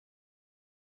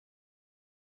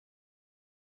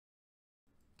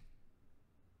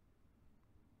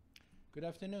Good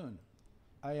afternoon.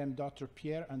 I am Dr.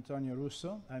 Pierantonio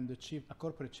Russo. I'm the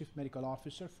Corporate Chief Medical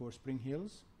Officer for Spring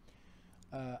Hills.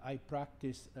 I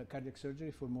practiced cardiac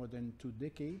surgery for more than 2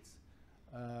 decades.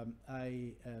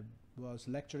 I was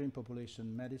lecturing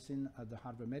population medicine at the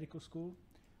Harvard Medical School.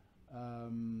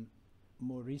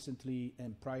 More recently,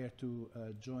 and prior to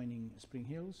joining Spring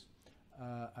Hills,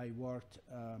 I worked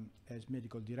as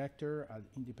medical director at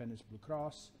Independence Blue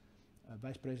Cross,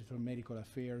 Vice President for Medical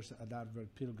Affairs at Harvard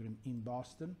Pilgrim in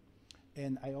Boston,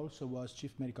 and I also was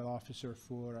Chief Medical Officer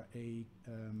for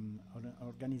an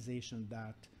organization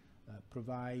that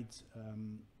provides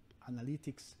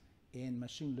analytics and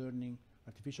machine learning,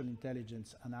 artificial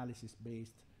intelligence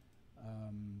analysis-based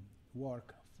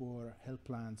work for health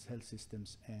plans, health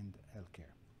systems, and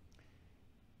healthcare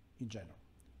in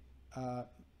general.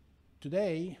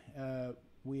 Today,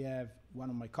 we have one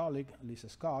of my colleagues, Lesa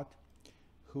Scott,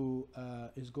 who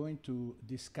is going to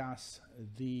discuss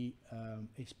a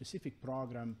specific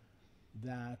program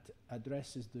that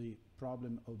addresses the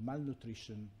problem of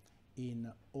malnutrition in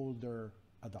older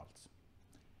adults.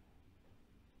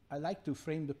 I like to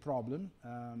frame the problem.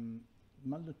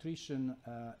 Malnutrition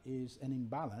is an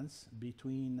imbalance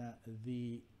between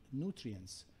the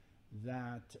nutrients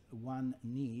that one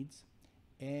needs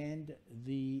and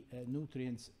the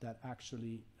nutrients that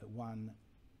actually one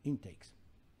intakes.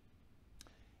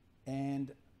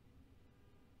 And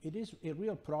it is a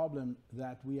real problem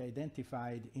that we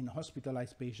identified in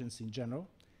hospitalized patients in general,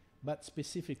 but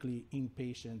specifically in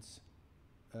patients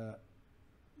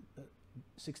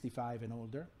 65 and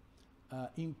older,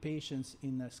 in patients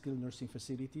in skilled nursing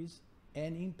facilities,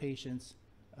 and in patients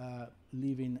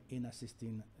living in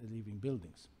assisted living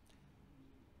buildings.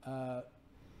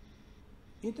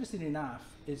 Interesting enough,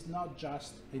 it's not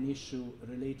just an issue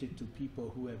related to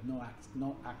people who have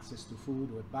no access to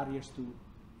food or barriers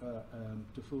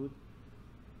to food,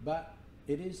 but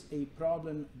it is a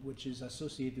problem which is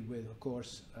associated with, of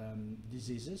course,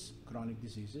 diseases, chronic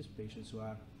diseases, patients who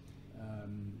are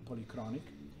polychronic,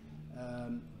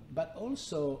 but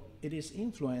also it is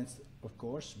influenced, of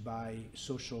course, by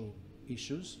social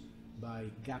issues, by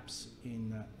gaps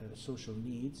in social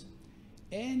needs,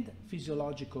 and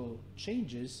physiological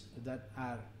changes that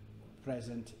are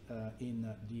present in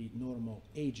the normal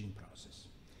aging process.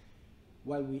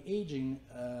 While we're aging,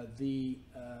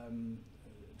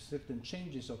 certain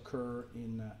changes occur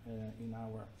in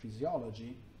our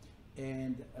physiology,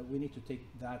 and we need to take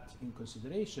that in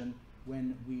consideration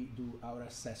when we do our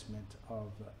assessment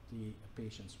of the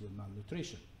patients with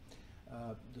malnutrition.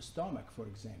 The stomach, for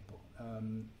example,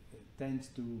 tends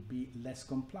to be less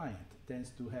compliant,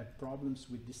 tends to have problems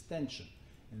with distension,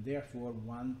 and therefore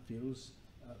one feels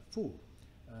full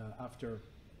after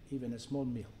even a small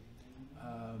meal.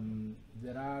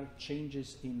 There are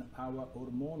changes in our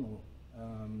hormonal,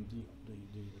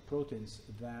 the proteins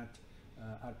that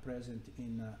are present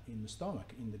in the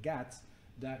stomach, in the guts,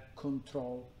 that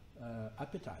control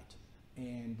appetite.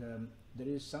 And there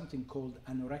is something called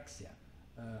anorexia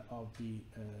of the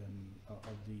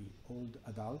old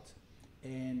adult,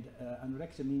 and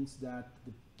anorexia means that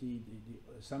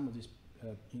some of these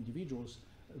individuals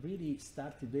really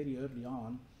started very early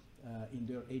on in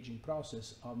their aging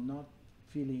process of not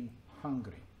feeling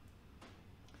hungry,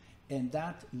 and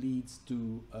that leads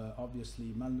to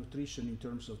obviously malnutrition in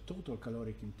terms of total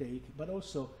caloric intake, but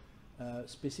also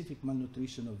specific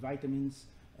malnutrition of vitamins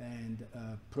and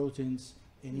proteins,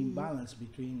 an imbalance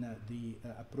between the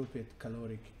appropriate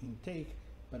caloric intake,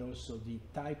 but also the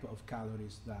type of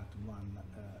calories that one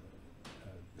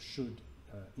should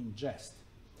ingest.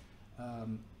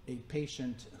 A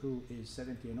patient who is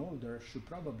 70 and older should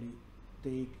probably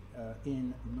take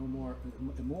in more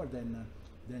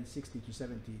than 60 to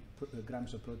 70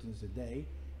 grams of proteins a day,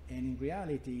 and in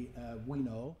reality we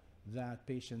know that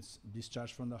patients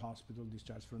discharged from the hospital,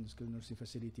 discharged from the skilled nursing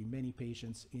facility, many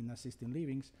patients in assisted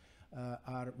livings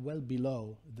are well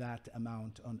below that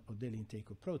amount of daily intake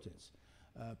of proteins.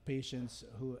 Patients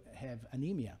who have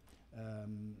anemia,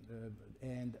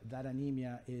 and that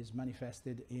anemia is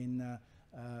manifested in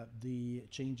the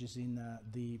changes in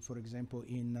for example,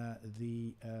 in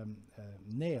the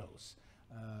nails.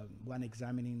 When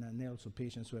examining nails of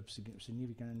patients who have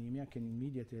significant anemia can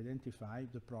immediately identify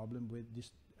the problem with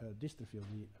dystrophy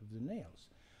of the nails.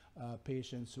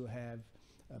 Patients who have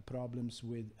problems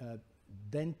with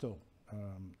dental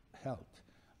health.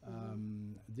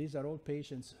 These are all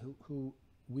patients who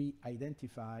we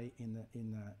identify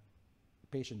in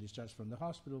patient discharged from the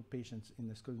hospital, patients in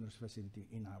the skilled nursing facility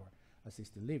in our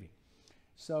assisted living.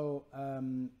 So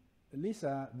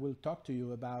Lesa will talk to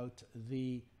you about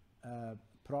the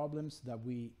problems that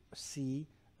we see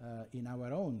in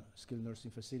our own skilled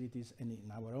nursing facilities and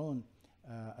in our own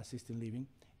assisted living,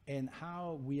 and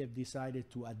how we have decided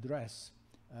to address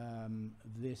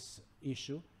this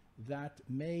issue that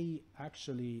may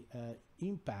actually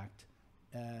impact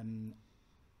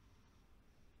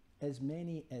as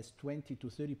many as 20 to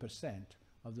 30%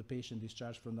 of the patient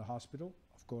discharged from the hospital,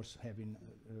 of course having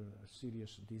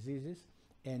serious diseases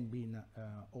and being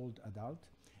old adult,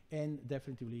 and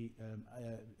definitely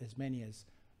as many as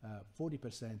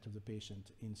 40% of the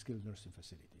patient in skilled nursing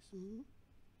facilities. Mm-hmm.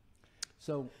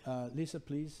 So Lesa,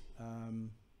 please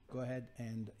go ahead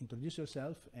and introduce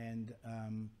yourself and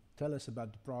tell us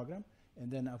about the program,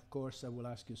 and then of course I will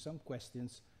ask you some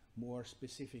questions more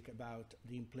specific about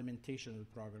the implementation of the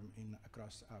program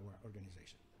across our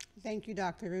organization. Thank you,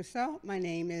 Dr. Russo. My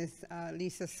name is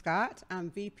Lesa Scott. I'm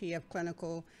VP of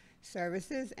Clinical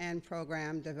Services and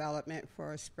Program Development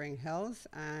for Spring Hills.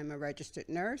 I'm a registered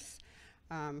nurse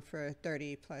for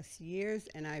 30 plus years,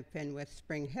 and I've been with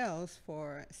Spring Hills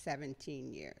for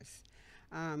 17 years.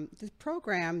 The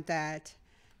program that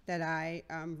I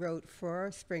wrote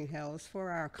for Spring Hills for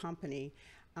our company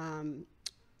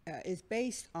is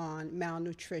based on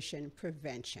malnutrition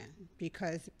prevention,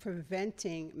 because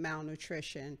preventing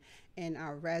malnutrition in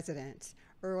our residents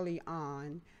early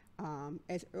on,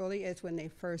 as early as when they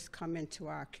first come into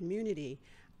our community,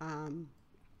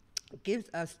 gives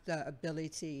us the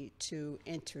ability to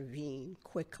intervene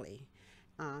quickly.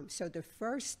 So the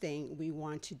first thing we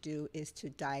want to do is to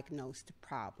diagnose the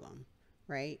problem,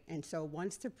 right? And so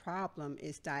once the problem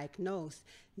is diagnosed,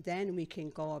 then we can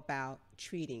go about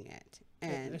treating it.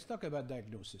 And let's talk about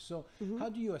diagnosis. So how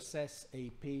do you assess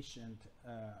a patient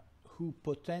who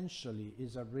potentially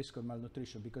is at risk of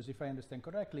malnutrition? Because if I understand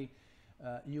correctly,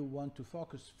 you want to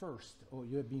focus first, or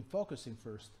you have been focusing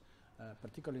first,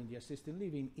 particularly in the assisted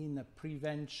living, in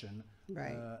prevention.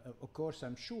 Right. Of course,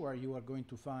 I'm sure you are going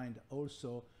to find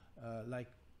also, like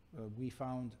we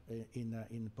found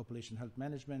in population health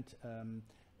management,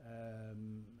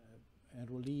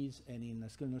 enrollees and in a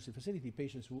skilled nursing facility,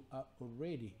 patients who are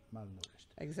already malnourished.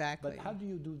 Exactly. But how do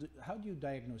you how do you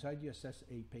diagnose, how do you assess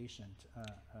a patient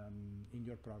in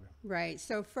your program? Right.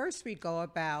 So first we go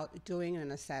about doing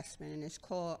an assessment, and it's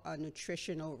called a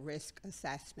nutritional risk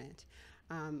assessment.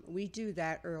 We do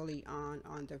that early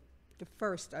on the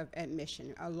first of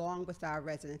admission, along with our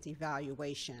resident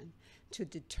evaluation, to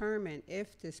determine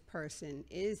if this person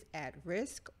is at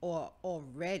risk or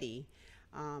already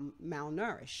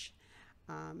malnourished.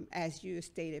 As you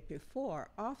stated before,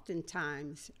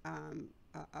 oftentimes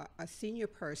a senior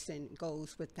person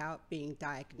goes without being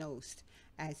diagnosed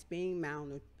as being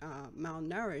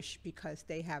malnourished because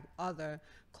they have other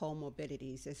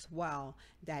comorbidities as well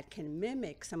that can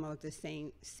mimic some of the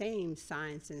same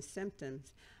signs and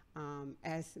symptoms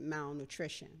as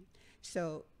malnutrition.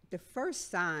 So the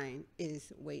first sign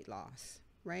is weight loss,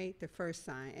 right? The first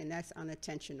sign, and that's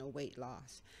unintentional weight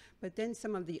loss. But then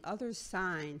some of the other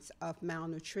signs of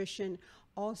malnutrition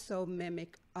also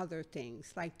mimic other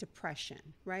things like depression,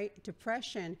 right?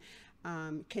 Depression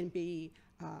can be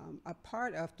a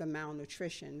part of the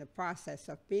malnutrition, the process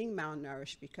of being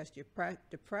malnourished because you're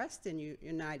depressed and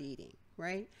you're not eating,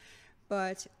 right?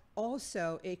 But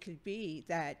also it could be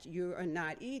that you are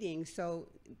not eating, so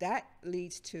that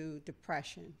leads to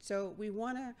depression. So we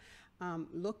want to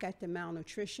look at the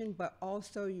malnutrition, but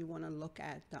also you want to look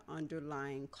at the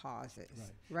underlying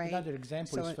causes, right? Another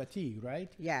example is fatigue,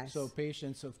 right? Yes. So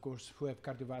patients, of course, who have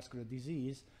cardiovascular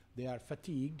disease, they are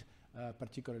fatigued,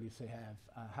 particularly if they have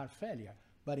heart failure.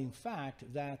 But in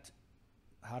fact, that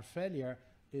heart failure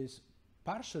is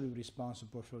partially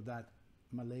responsible for that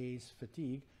malaise,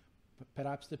 fatigue.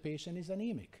 Perhaps the patient is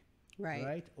anemic.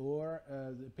 Right? Or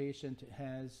the patient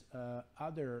has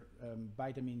other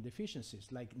vitamin deficiencies,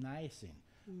 like niacin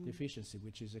deficiency,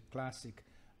 which is a classic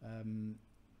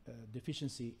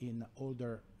deficiency in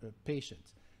older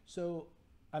patients. So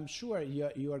I'm sure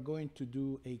you are going to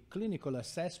do a clinical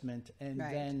assessment, and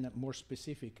then more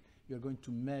specific, you're going to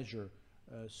measure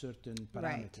certain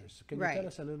parameters. Can you tell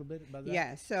us a little bit about that?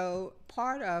 Yeah, so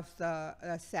part of the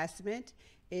assessment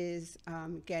is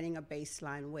getting a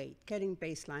baseline weight, getting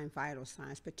baseline vital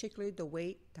signs, particularly the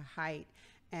weight, the height,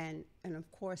 and of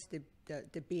course the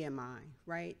BMI,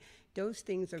 right? Those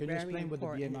things are very important. Can you explain what the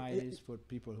BMI is for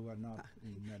people who are not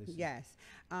in medicine? Yes,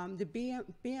 the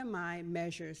BMI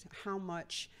measures how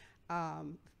much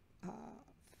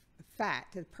fat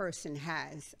the person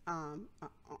has, on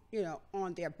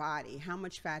their body, how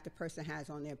much fat the person has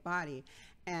on their body,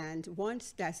 and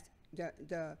once that's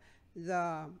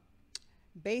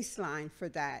baseline for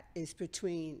that is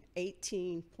between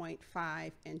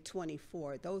 18.5 and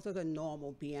 24. Those are the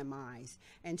normal BMIs.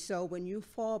 And so when you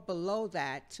fall below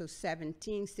that to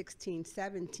 17, 16,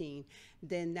 17,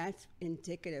 then that's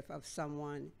indicative of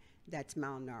someone that's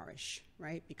malnourished,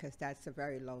 right? Because that's a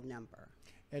very low number.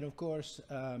 And of course,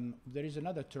 there is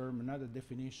another term, another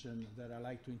definition that I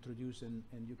like to introduce, and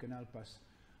you can help us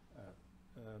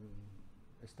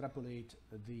extrapolate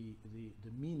the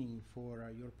meaning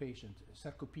for your patient: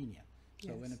 sarcopenia. So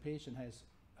when a patient has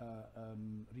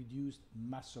reduced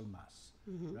muscle mass,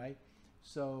 right?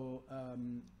 So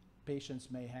patients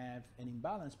may have an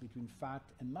imbalance between fat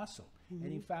and muscle.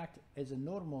 And in fact, as a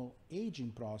normal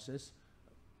aging process,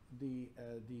 the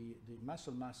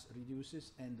muscle mass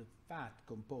reduces and the fat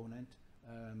component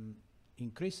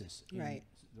increases.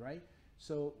 Right?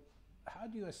 So how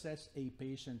do you assess a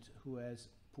patient who has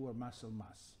poor muscle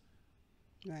mass?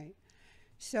 Right.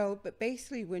 So, but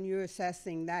basically, when you're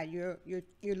assessing that, you're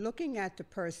looking at the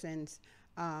person's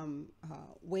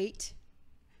weight,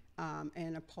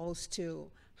 and opposed to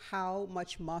how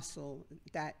much muscle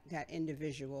that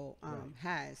individual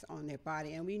has on their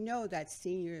body. And we know that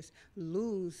seniors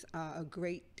lose a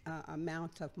great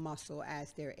amount of muscle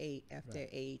as they're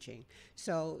aging.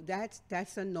 So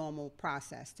that's a normal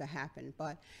process to happen.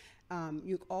 But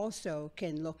you also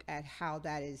can look at how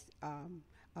that is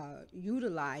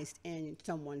utilized in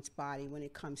someone's body when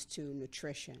it comes to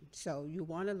nutrition. So you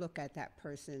want to look at that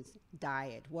person's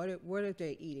diet. What are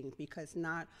they eating? Because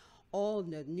not all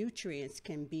the nutrients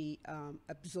can be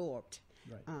absorbed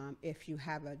if you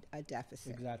have a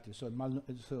deficit. Exactly. So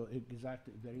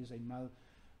exactly, there is a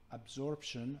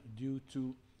malabsorption due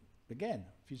to, again,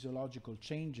 physiological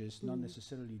changes, not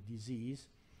necessarily disease.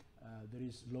 There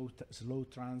is slow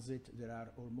transit. There are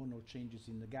hormonal changes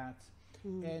in the gut.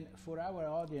 And for our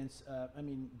audience, I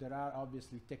mean, there are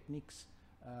obviously techniques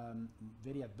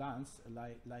very advanced,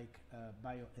 like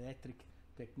bioelectric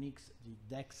techniques, the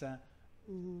DEXA,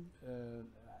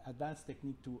 advanced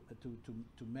technique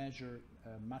to measure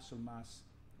muscle mass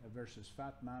versus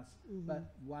fat mass.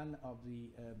 But one of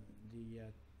the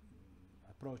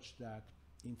approach that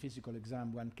in physical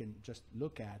exam one can just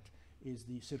look at is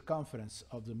the circumference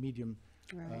of the medium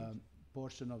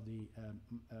portion of the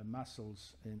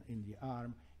muscles in the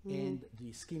arm and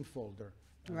the skin folder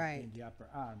in the upper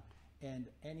arm, and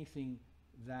anything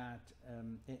that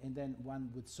and then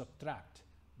one would subtract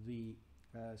the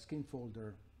skin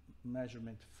folder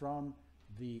measurement from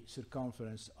the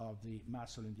circumference of the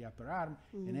muscle in the upper arm,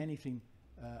 and anything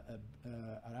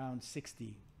around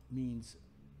 60 means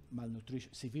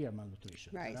malnutrition, severe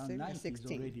malnutrition. Right, around so 90 is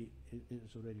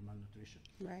already malnutrition.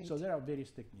 Right. So there are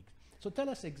various techniques. So tell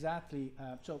us exactly,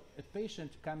 so a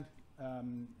patient comes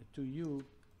to you,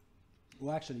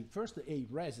 well actually first a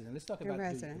resident, let's talk about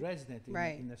the resident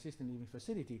in the assisted living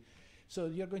facility. So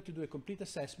you're going to do a complete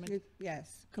assessment.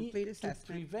 Yes, complete assessment.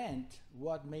 To prevent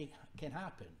what can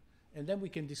happen. And then we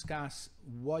can discuss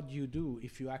what you do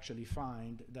if you actually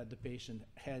find that the patient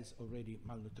has already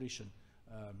malnutrition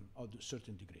of a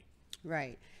certain degree.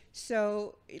 Right.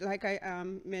 So like I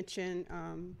mentioned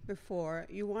before,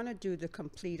 you want to do the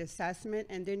complete assessment,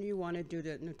 and then you want to do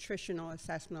the nutritional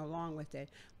assessment along with it.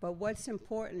 But what's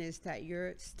important is that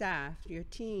your staff, your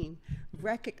team,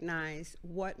 recognize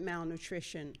what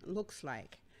malnutrition looks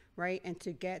like, right? And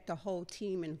to get the whole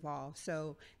team involved.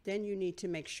 So then you need to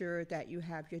make sure that you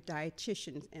have your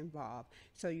dietitians involved.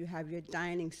 So you have your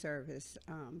dining service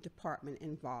department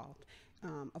involved.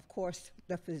 Of course,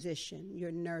 the physician, your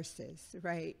nurses,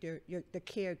 right? The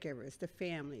caregivers, the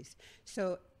families.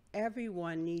 So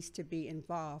everyone needs to be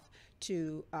involved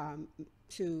to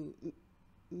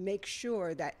make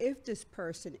sure that if this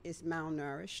person is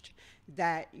malnourished,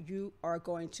 that you are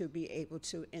going to be able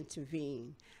to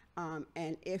intervene.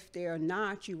 And if they're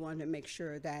not, you want to make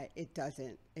sure that it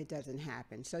doesn't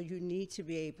happen. So you need to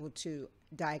be able to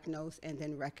diagnose and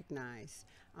then recognize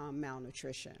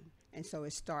malnutrition. And so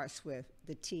it starts with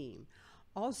the team.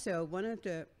 Also, one of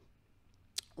the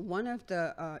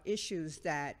issues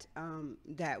that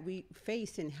we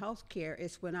face in healthcare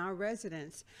is when our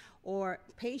residents or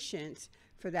patients,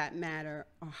 for that matter,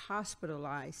 are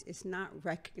hospitalized. It's not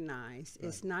recognized. Right.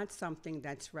 It's not something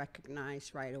that's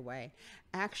recognized right away.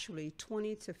 Actually,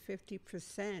 20 to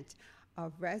 50%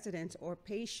 of residents or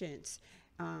patients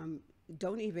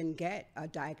don't even get a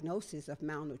diagnosis of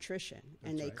malnutrition.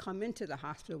 That's and they come into the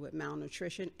hospital with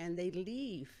malnutrition, and they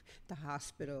leave the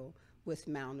hospital with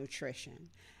malnutrition.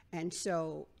 And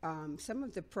so some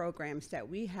of the programs that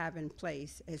we have in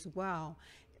place as well,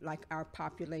 like our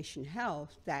population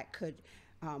health, that could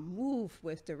move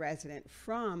with the resident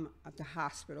from the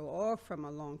hospital or from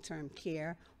a long-term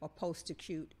care or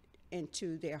post-acute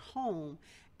into their home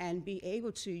and be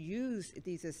able to use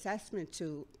these assessment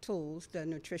tools, the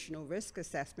nutritional risk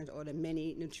assessment or the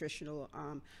mini nutritional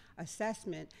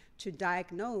assessment, to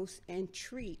diagnose and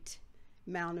treat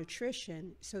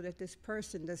malnutrition so that this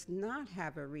person does not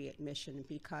have a readmission,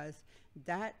 because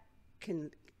that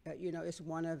can, is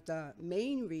one of the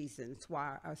main reasons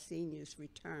why our seniors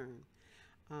return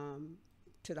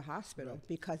to the hospital, right,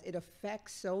 because it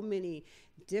affects so many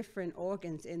different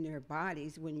organs in their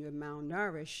bodies when you're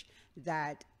malnourished,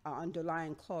 that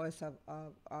underlying cause of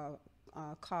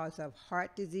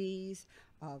heart disease,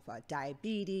 of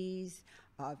diabetes,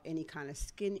 of any kind of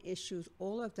skin issues,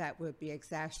 all of that will be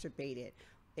exacerbated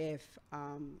if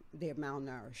they're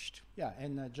malnourished. Yeah,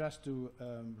 and just to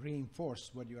reinforce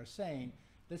what you are saying,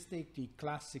 let's take the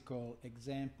classical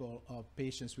example of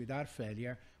patients with heart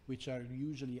failure, which are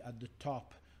usually at the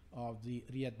top of the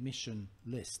readmission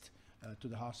list to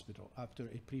the hospital after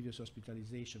a previous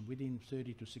hospitalization within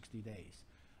 30 to 60 days.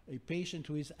 A patient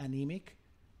who is anemic,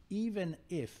 even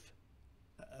if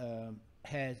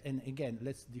has, and again,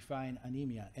 let's define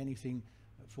anemia, anything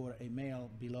for a male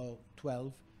below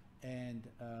 12 and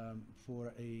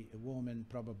for a woman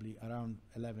probably around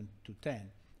 11 to 10.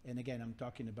 And again, I'm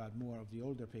talking about more of the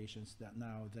older patients that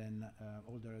now than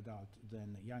older adult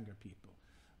than younger people,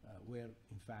 where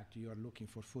in fact you are looking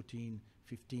for 14,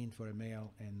 15 for a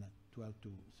male and 12 to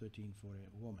 13 for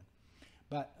a woman.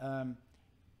 But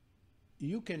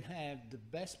you can have the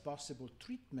best possible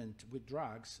treatment with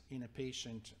drugs in a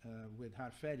patient with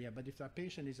heart failure, but if that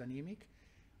patient is anemic,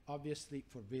 obviously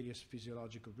for various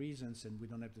physiological reasons, and we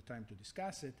don't have the time to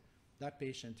discuss it, that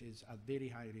patient is at very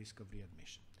high risk of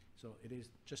readmission. So it is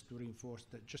just to reinforce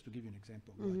that, just to give you an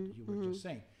example of what you were just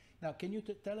saying. Now, can you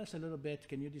tell us a little bit,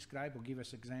 can you describe or give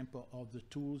us an example of the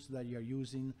tools that you're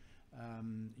using?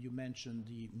 You mentioned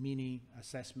the mini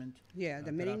assessment. Yeah,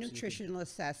 the mini nutritional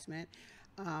assessment.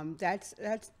 That's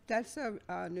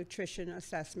a nutrition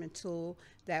assessment tool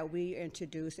that we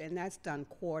introduce, and that's done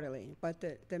quarterly. But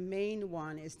the main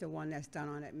one is the one that's done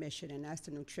on admission, and that's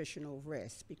the nutritional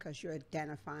risk, because you're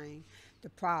identifying the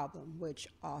problem, which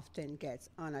often gets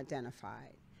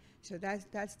unidentified. So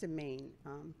that's the main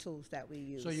tools that we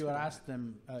use. So you ask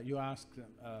them,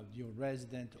 your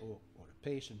resident or a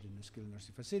patient in the skilled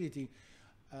nursing facility,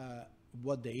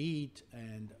 what they eat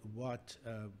and what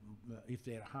if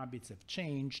their habits have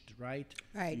changed, right?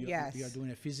 Right. Yes. You are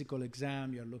doing a physical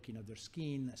exam. You're looking at their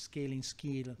skin, scaling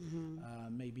skill,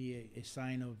 maybe a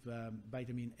sign of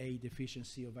vitamin A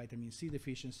deficiency or vitamin C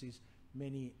deficiencies.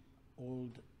 Many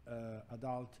old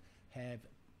adults have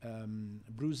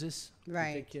bruises,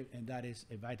 right, to take care, and that is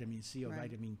a vitamin C or right,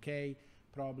 vitamin K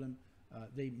problem.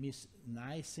 They miss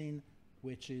niacin,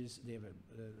 which is they have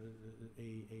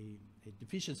a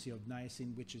deficiency of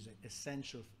niacin, which is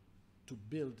essential to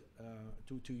build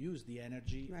to use the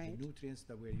energy, right, the nutrients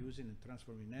that we're using and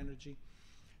transform in energy.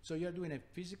 So you're doing a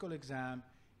physical exam,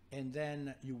 and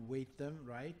then you weight them,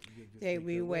 right?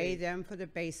 We weigh them for the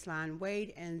baseline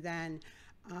weight, and then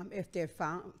if they're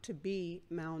found to be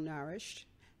malnourished,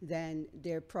 then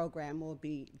their program will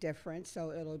be different.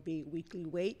 So it'll be weekly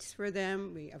weights for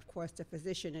them. Of course, the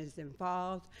physician is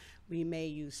involved. We may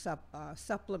use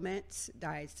supplements,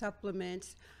 diet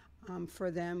supplements for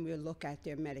them. We'll look at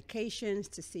their medications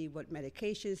to see what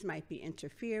medications might be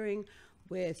interfering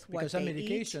with what because they some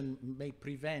medication may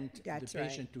prevent That's the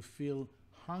patient right, to feel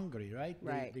hungry, right?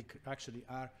 Right. They actually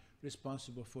are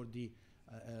responsible for the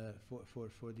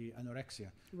for the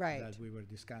anorexia, right, that we were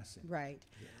discussing. Right.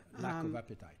 Lack of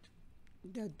appetite.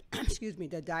 Excuse me,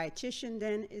 the dietitian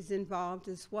then is involved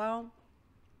as well.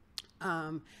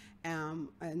 And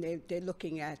they're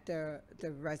looking at the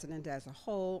resident as a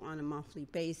whole on a monthly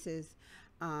basis.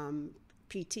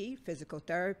 PT, physical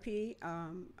therapy,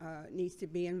 needs to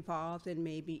be involved, and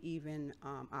maybe even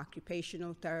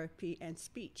occupational therapy and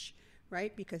speech,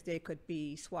 right? Because there could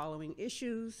be swallowing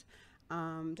issues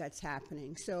that's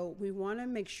happening. So we want to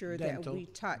make sure that we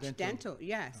touch dental,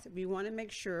 yes. We want to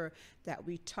make sure that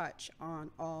we touch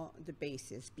on all the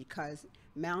bases, because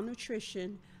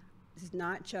malnutrition is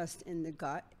not just in the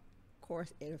gut. Of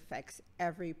course, it affects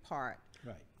every part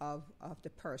right, of the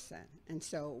person. And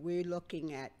so we're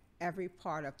looking at every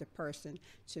part of the person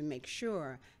to make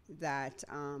sure that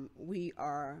we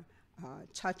are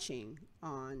touching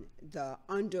on the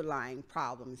underlying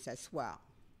problems as well.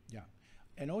 Yeah.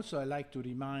 And also, I like to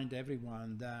remind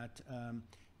everyone that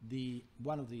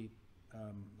one of the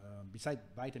besides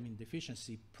vitamin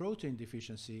deficiency, protein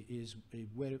deficiency is a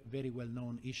very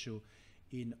well-known issue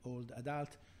in old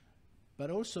adult, but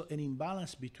also an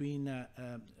imbalance between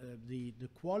the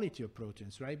quality of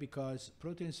proteins, right? Because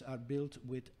proteins are built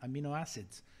with amino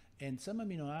acids, And some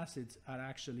amino acids are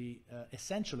actually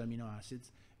essential amino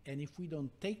acids, and if we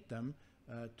don't take them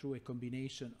through a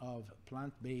combination of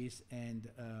plant-based and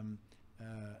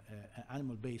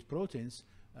animal-based proteins,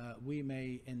 we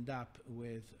may end up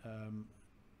with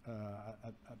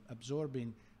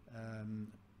absorbing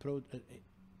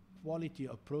quality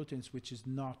of proteins which is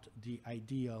not the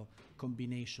ideal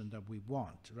combination that we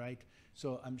want, right?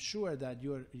 So I'm sure that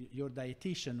your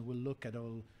dietitian will look at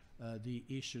all the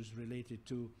issues related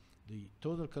to the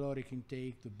total caloric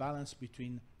intake, the balance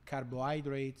between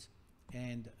carbohydrates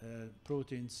and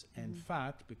proteins and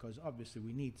fat, because obviously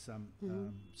we need some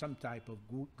type of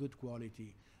good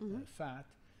quality fat.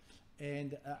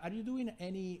 And are you doing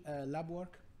any lab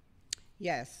work?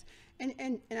 Yes,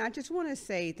 and I just want to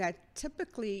say that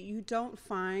typically you don't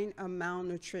find a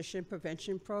malnutrition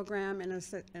prevention program in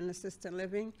assisted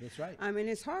living. That's right. I mean,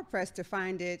 it's hard pressed to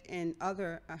find it in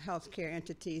other healthcare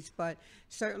entities, but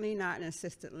certainly not in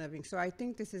assisted living. So I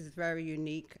think this is very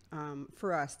unique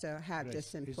for us to have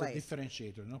this in place. It's a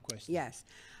differentiator, no question. Yes,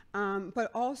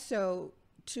 but also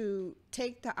to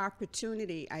take the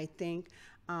opportunity, I think,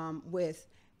 with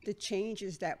the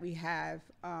changes that we have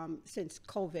since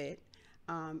COVID,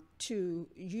 to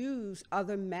use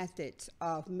other methods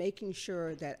of making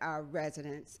sure that our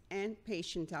residents and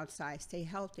patients outside stay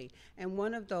healthy. And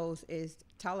one of those is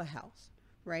telehealth,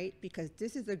 right? Because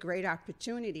this is a great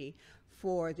opportunity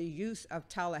for the use of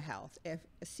telehealth. If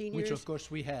seniors, which of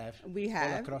course we have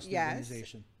all across the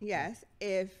organization. Yes.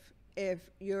 If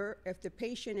the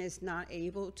patient is not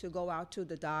able to go out to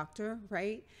the doctor,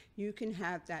 right, you can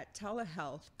have that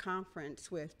telehealth conference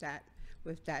with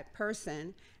that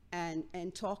person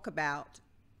and talk about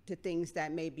the things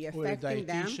that may be affecting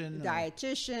them.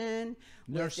 Dietitian,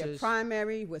 with your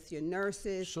primary, with your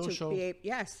nurses,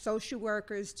 social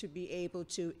workers, to be able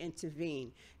to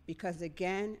intervene. Because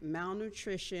again,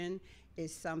 malnutrition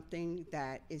is something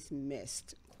that is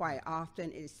missed. Quite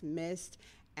often it's missed,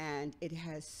 and it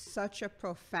has such a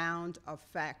profound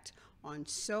effect on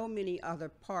so many other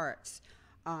parts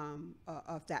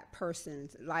of that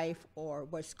person's life or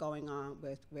what's going on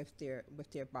with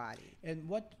their body. And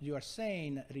what you are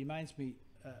saying reminds me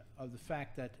of the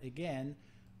fact that, again,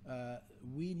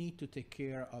 we need to take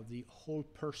care of the whole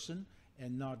person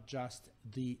and not just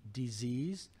the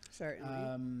disease.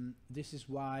 Certainly. This is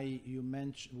why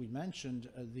we mentioned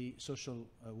the social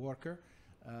worker,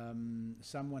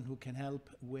 someone who can help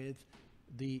with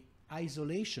the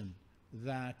isolation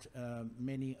that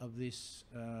many of these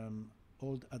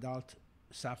old adults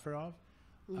suffer of,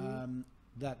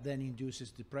 that then induces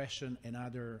depression and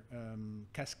other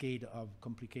cascade of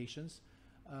complications.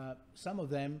 Some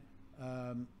of them,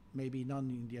 maybe not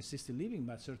in the assisted living,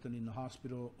 but certainly in the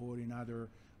hospital or in other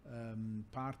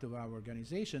part of our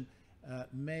organization,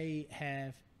 may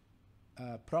have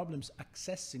problems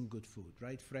accessing good food,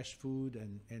 right? Fresh food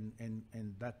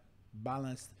and that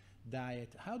balanced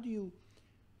diet.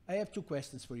 I have two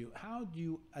questions for you. How do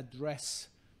you address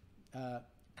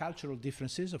cultural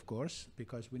differences, of course,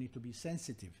 because we need to be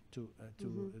sensitive to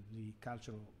the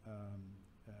cultural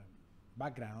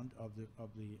background of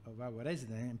our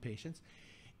residents and patients,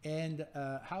 and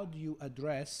how do you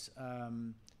address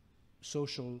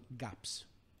social gaps?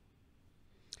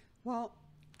 Well,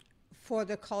 for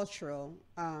the cultural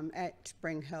at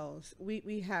Spring Hills,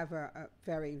 we have a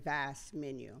very vast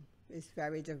menu. It's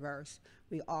very diverse.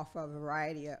 We offer a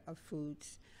variety of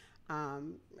foods.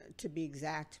 To be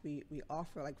exact, we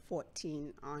offer like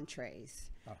 14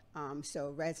 entrees. Oh.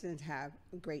 So residents have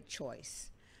a great choice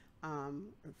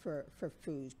for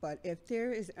foods. But if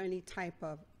there is any type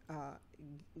of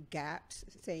gaps,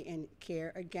 say in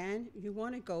care, again, you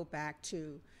want to go back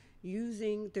to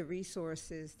using the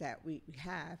resources that we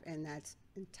have, and that's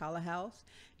in telehealth,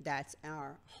 that's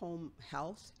our home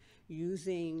health,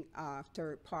 using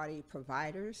third-party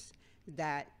providers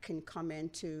that can come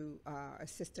into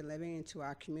assisted living, into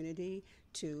our community,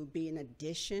 to be an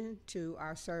addition to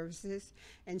our services.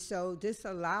 And so this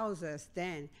allows us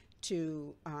then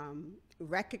to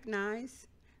recognize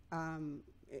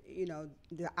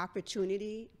the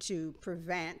opportunity to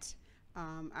prevent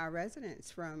our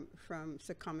residents from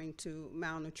succumbing to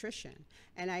malnutrition.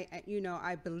 And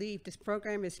I believe this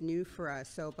program is new for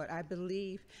us, but I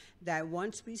believe that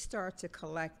once we start to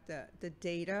collect the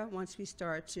data, once we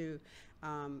start to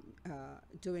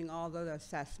doing all the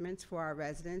assessments for our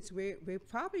residents, we're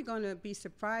probably going to be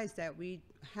surprised that we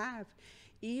have,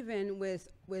 even with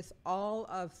all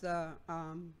of the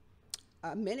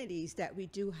amenities that we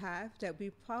do have, that we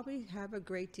probably have a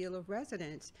great deal of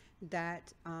residents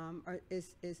that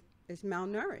is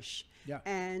malnourished. Yeah.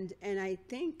 And I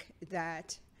think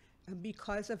that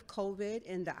Because of COVID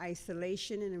and the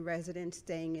isolation and the residents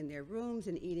staying in their rooms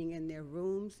and eating in their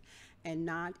rooms and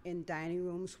not in dining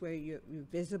rooms where you're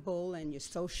visible and you're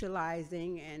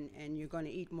socializing and you're going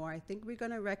to eat more, I think we're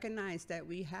going to recognize that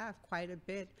we have quite a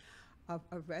bit of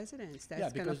residents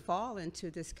that's going to fall into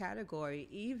this category,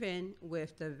 even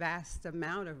with the vast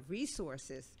amount of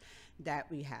resources that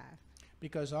we have.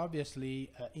 Because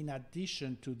obviously, in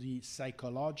addition to the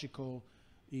psychological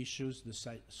issues, the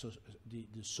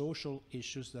social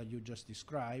issues that you just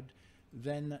described,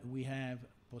 then we have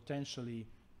potentially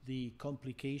the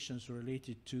complications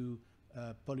related to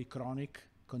polychronic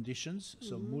conditions,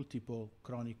 so multiple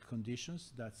chronic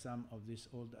conditions that some of these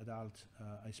old adults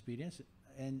experience.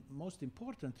 And most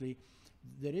importantly,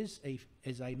 there is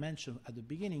as I mentioned at the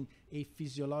beginning, a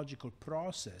physiological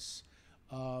process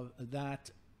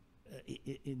that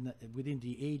within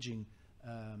the aging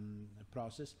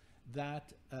process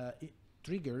that it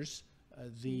triggers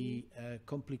the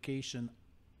complication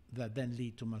that then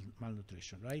lead to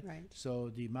malnutrition, right? Right. So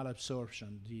the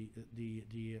malabsorption,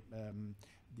 the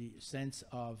sense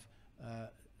of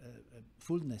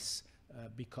fullness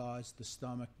because the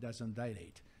stomach doesn't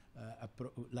dilate,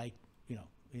 like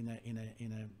in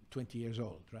a 20 years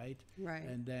old, right? Right.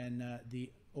 And then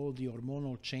all the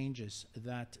hormonal changes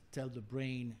that tell the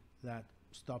brain that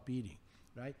stop eating,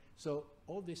 right? So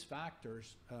all these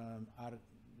factors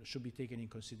should be taken in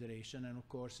consideration, and of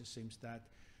course it seems that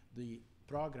the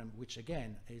program, which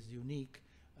again is unique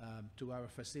to our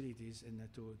facilities and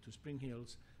to Spring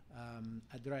Hills,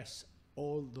 address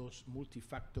all those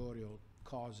multifactorial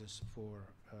causes for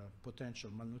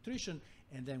potential malnutrition,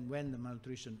 and then when the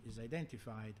malnutrition is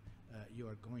identified, you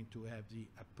are going to have the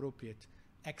appropriate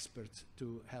experts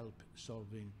to help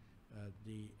solving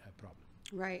the problem.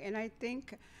 Right, and I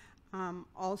think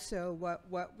also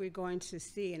what we're going to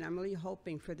see, and I'm really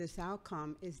hoping for this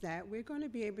outcome, is that we're going to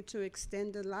be able to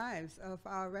extend the lives of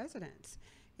our residents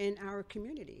in our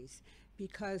communities.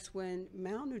 Because when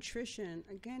malnutrition,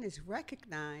 again, is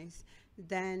recognized,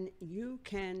 then you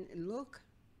can look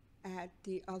at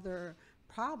the other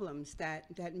problems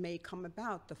that may come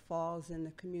about, the falls in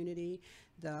the community,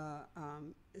 the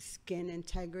skin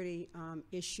integrity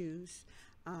issues,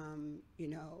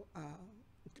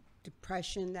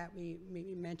 depression that we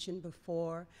maybe mentioned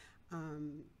before,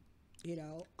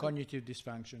 cognitive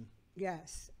dysfunction.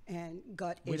 Yes, and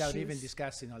gut without issues. Even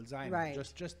discussing Alzheimer's,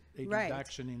 right. just a right.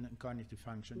 reduction in cognitive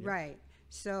function. Yeah. Right.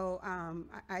 So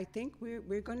I think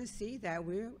we're going to see that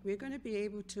we're going to be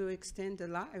able to extend the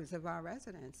lives of our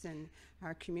residents and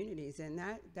our communities, and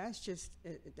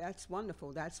that's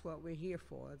wonderful. That's what we're here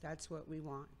for. That's what we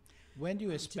want. When do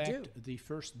you expect the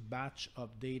first batch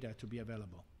of data to be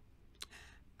available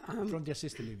from the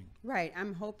assisted living? Right.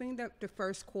 I'm hoping that the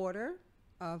first quarter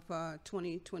of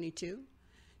 2022.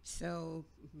 So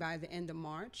by the end of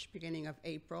March, beginning of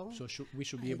April. So we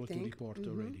should be able to report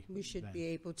already. We should be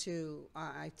able to.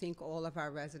 I think all of our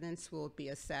residents will be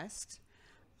assessed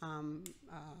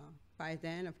by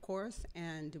then, of course,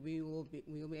 and we will be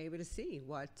able to see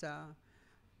what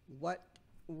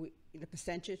the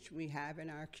percentage we have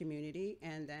in our community,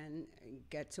 and then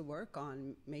get to work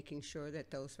on making sure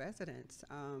that those residents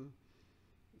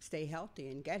stay healthy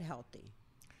and get healthy.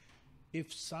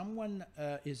 If someone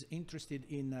is interested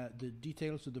in the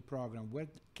details of the program, where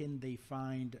can they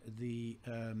find the?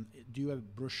 Do you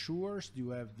have brochures? Do you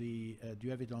have the? Do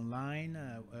you have it online?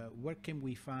 Where can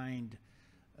we find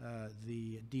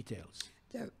the details?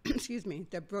 Excuse me.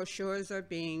 The brochures are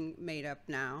being made up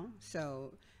now,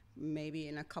 so maybe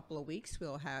in a couple of weeks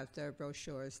we'll have the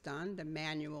brochures done. The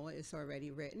manual is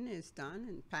already written, is done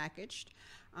and packaged.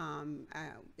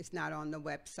 It's not on the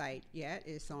website yet.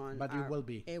 It's on. But it will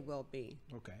be. It will be.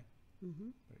 Okay.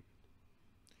 Mm-hmm. Very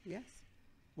good. Yes.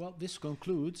 Well, this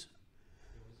concludes.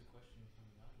 There was a question from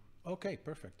the audience. Okay,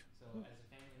 perfect. So, as a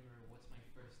family member, what's my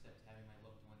first step to having my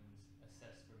loved ones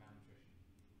assessed for malnutrition?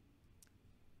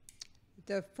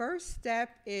 The first step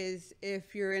is,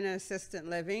 if you're in an assisted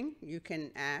living, you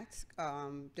can ask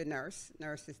the nurse.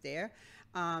 Nurse is there.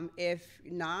 If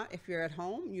not, if you're at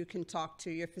home, you can talk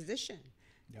to your physician.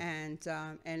 Yep.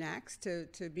 And ask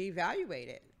to be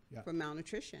evaluated. Yep. For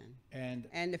malnutrition.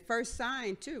 And the first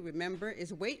sign too, remember,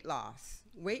 is weight loss.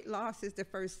 Weight loss is the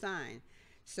first sign.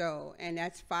 So, and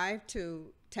that's 5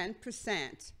 to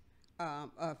 10%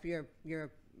 of your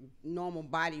normal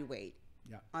body weight.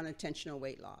 Yeah. Unintentional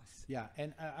weight loss. Yeah,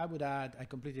 and I would add, I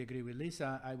completely agree with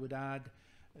Lisa. I would add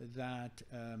that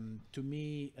to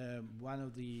me,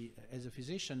 as a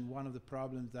physician, one of the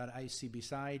problems that I see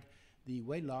beside the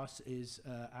weight loss is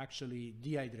actually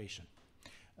dehydration.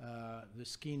 The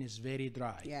skin is very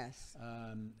dry. Yes.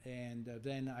 And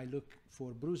then I look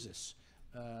for bruises.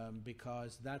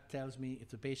 because that tells me if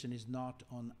the patient is not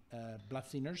on blood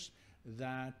thinners,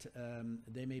 that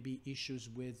there may be issues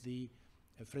with the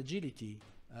fragility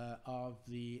of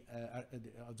the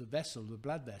vessel, the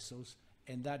blood vessels,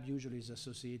 and that usually is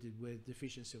associated with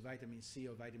deficiency of vitamin C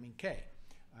or vitamin K.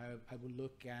 I will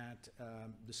look at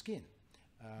the skin.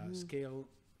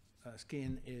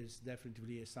 Skin is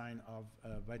definitely a sign of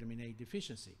vitamin A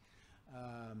deficiency.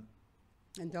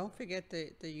 And don't forget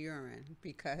the urine,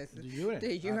 because The urine,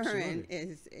 the urine absolutely.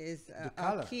 is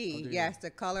color a key. of the Yes, urine. the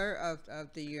color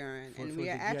of the urine. For And we the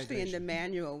are actually in the dehydration.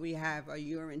 manual, we have a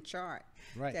urine chart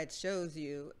Right. that shows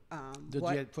you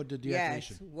For the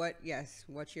dehydration.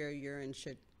 what your urine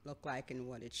should look like and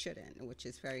what it shouldn't, which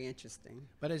is very interesting.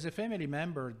 But as a family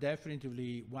member,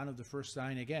 definitely one of the first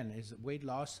signs, again, is weight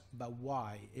loss. But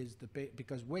why?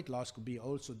 Because weight loss could be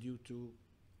also due to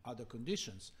other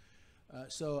conditions.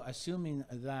 So assuming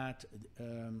that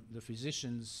the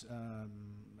physicians,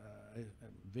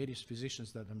 various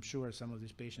physicians that I'm sure some of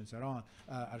these patients are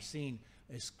seeing,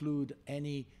 exclude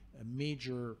any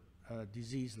major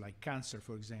disease like cancer,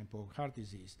 for example, heart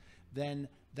disease, then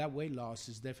that weight loss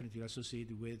is definitely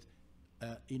associated with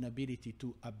inability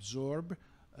to absorb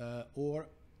or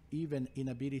even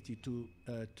inability to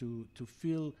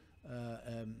feel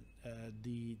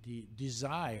the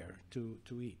desire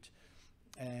to eat.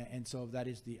 And so that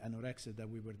is the anorexia that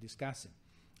we were discussing.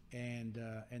 And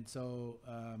so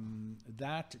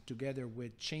that, together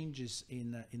with changes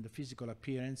in the physical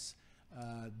appearance,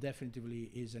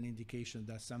 definitely is an indication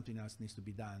that something else needs to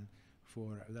be done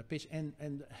for the patient.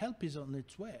 And help is on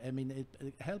its way. I mean,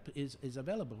 help is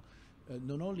available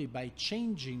not only by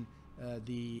changing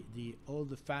all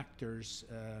the factors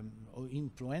or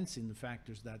influencing the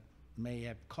factors that may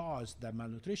have caused that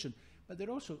malnutrition, but there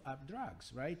also are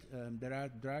drugs, right? There are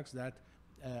drugs that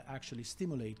actually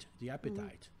stimulate the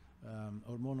appetite.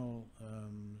 Hormonal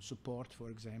support, for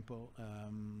example,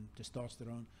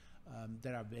 testosterone.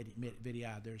 There are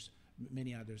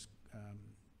many others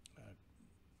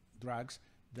drugs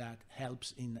that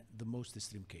helps in the most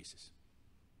extreme cases.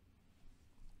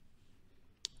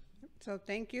 So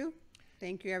thank you.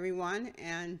 Thank you, everyone.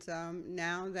 And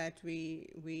now that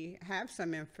we have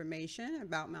some information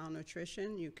about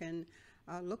malnutrition, you can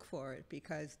look for it,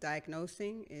 because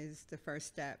diagnosing is the first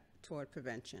step toward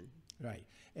prevention. Right.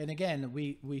 And again,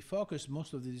 we focus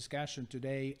most of the discussion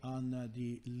today on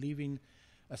the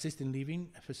assisted living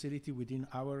facility within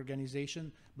our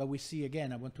organization. But we see,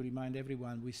 again, I want to remind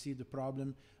everyone, we see the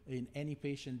problem in any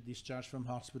patient discharged from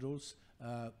hospitals,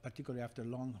 particularly after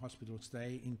long hospital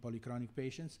stay in polychronic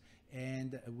patients.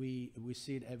 And we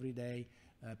see it every day,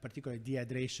 particularly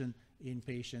dehydration in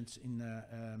patients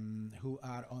who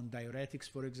are on diuretics,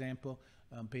 for example,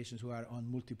 patients who are on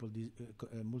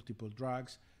multiple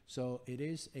drugs. So it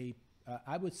is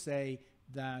I would say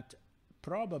that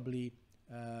probably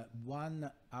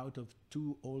 1 out of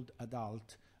 2 old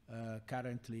adults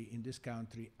currently in this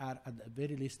country are at the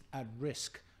very least at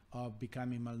risk of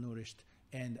becoming malnourished,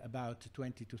 and about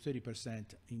 20 to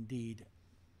 30% indeed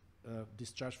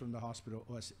discharged from the hospital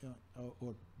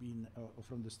or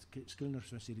from the skilled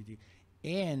nursing facility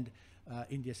and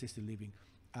in the assisted living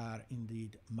are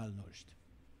indeed malnourished.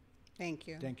 Thank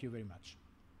you. Thank you very much.